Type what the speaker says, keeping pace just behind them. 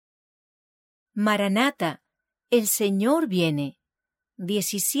Maranata, el Señor viene.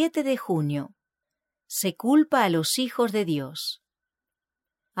 17 de junio. Se culpa a los hijos de Dios.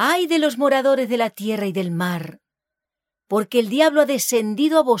 ¡Ay de los moradores de la tierra y del mar! Porque el diablo ha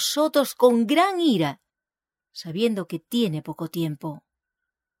descendido a vosotros con gran ira, sabiendo que tiene poco tiempo.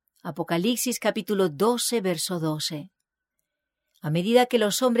 Apocalipsis capítulo 12, verso 12. A medida que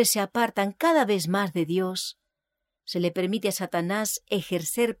los hombres se apartan cada vez más de Dios, se le permite a Satanás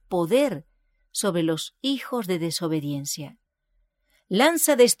ejercer poder sobre los hijos de desobediencia.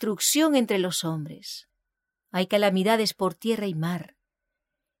 Lanza destrucción entre los hombres. Hay calamidades por tierra y mar.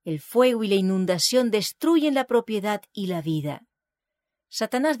 El fuego y la inundación destruyen la propiedad y la vida.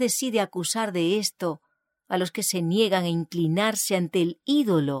 Satanás decide acusar de esto a los que se niegan a inclinarse ante el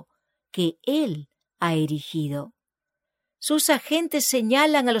ídolo que él ha erigido. Sus agentes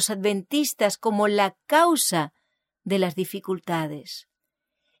señalan a los adventistas como la causa de las dificultades.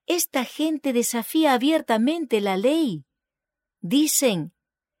 Esta gente desafía abiertamente la ley. Dicen,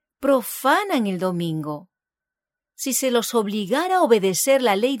 profanan el domingo. Si se los obligara a obedecer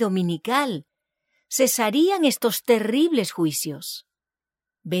la ley dominical, cesarían estos terribles juicios.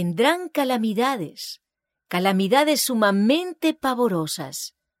 Vendrán calamidades, calamidades sumamente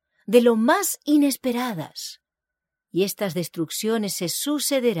pavorosas, de lo más inesperadas, y estas destrucciones se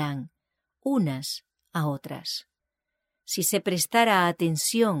sucederán unas a otras. Si se prestara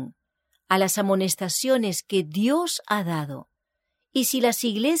atención a las amonestaciones que Dios ha dado, y si las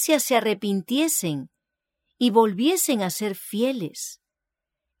iglesias se arrepintiesen y volviesen a ser fieles,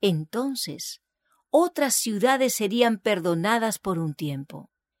 entonces otras ciudades serían perdonadas por un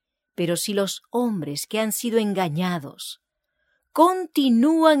tiempo. Pero si los hombres que han sido engañados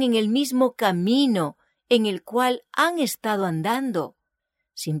continúan en el mismo camino en el cual han estado andando,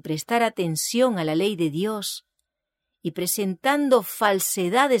 sin prestar atención a la ley de Dios y presentando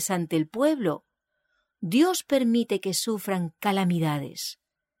falsedades ante el pueblo, Dios permite que sufran calamidades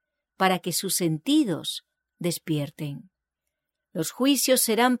para que sus sentidos despierten. Los juicios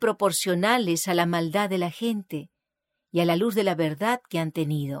serán proporcionales a la maldad de la gente y a la luz de la verdad que han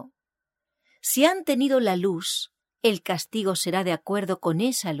tenido. Si han tenido la luz, el castigo será de acuerdo con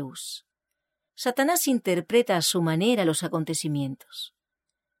esa luz. Satanás interpreta a su manera los acontecimientos.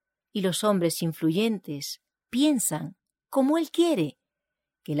 Y los hombres influyentes piensan, como él quiere,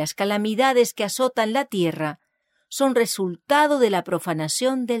 que las calamidades que azotan la tierra son resultado de la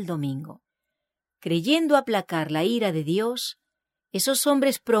profanación del domingo. Creyendo aplacar la ira de Dios, esos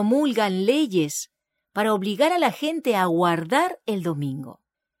hombres promulgan leyes para obligar a la gente a guardar el domingo.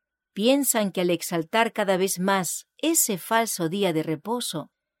 Piensan que al exaltar cada vez más ese falso día de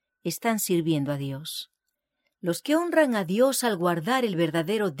reposo, están sirviendo a Dios. Los que honran a Dios al guardar el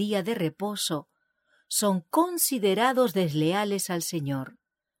verdadero día de reposo son considerados desleales al Señor,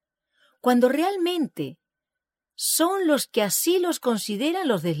 cuando realmente son los que así los consideran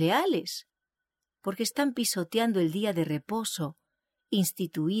los desleales, porque están pisoteando el día de reposo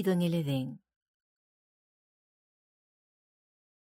instituido en el Edén.